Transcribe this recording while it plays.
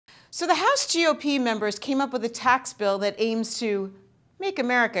So the House GOP members came up with a tax bill that aims to make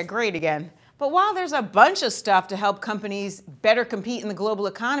America great again. But while there's a bunch of stuff to help companies better compete in the global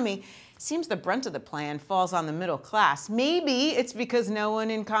economy, it seems the brunt of the plan falls on the middle class. Maybe it's because no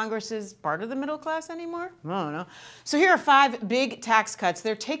one in Congress is part of the middle class anymore? I don't know. So here are 5 big tax cuts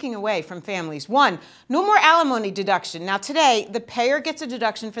they're taking away from families. 1, no more alimony deduction. Now today, the payer gets a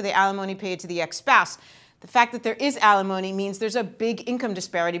deduction for the alimony paid to the ex-spouse. The fact that there is alimony means there's a big income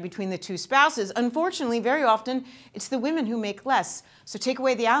disparity between the 2 spouses. Unfortunately, very often, it's the women who make less. So take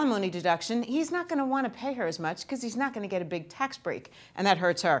away the alimony deduction, he's not going to want to pay her as much because he's not going to get a big tax break, and that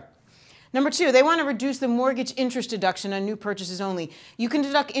hurts her. Number 2, they want to reduce the mortgage interest deduction on new purchases only. You can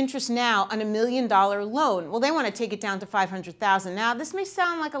deduct interest now on a $1 million loan. Well, they want to take it down to $500,000. Now, this may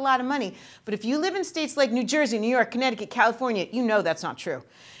sound like a lot of money, but if you live in states like New Jersey, New York, Connecticut, California, you know that's not true.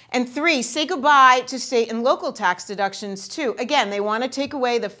 And 3, say goodbye to state and local tax deductions too. Again, they want to take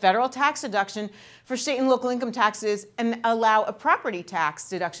away the federal tax deduction for state and local income taxes and allow a property tax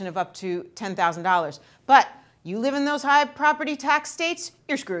deduction of up to $10,000. But you live in those high property tax states,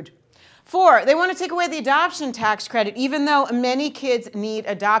 you're screwed. 4, they want to take away the adoption tax credit, even though many kids need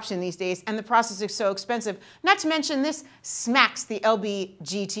adoption these days and the process is so expensive. Not to mention, this smacks the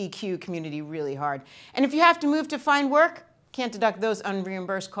LGBTQ community really hard. And if you have to move to find work, can't deduct those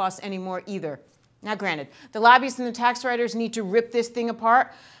unreimbursed costs anymore either. Now granted, the lobbyists and the tax writers need to rip this thing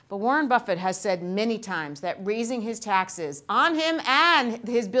apart, but Warren Buffett has said many times that raising his taxes on him and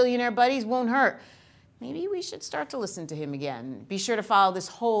his billionaire buddies won't hurt. Maybe we should start to listen to him again. Be sure to follow this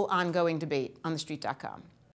whole ongoing debate on TheStreet.com.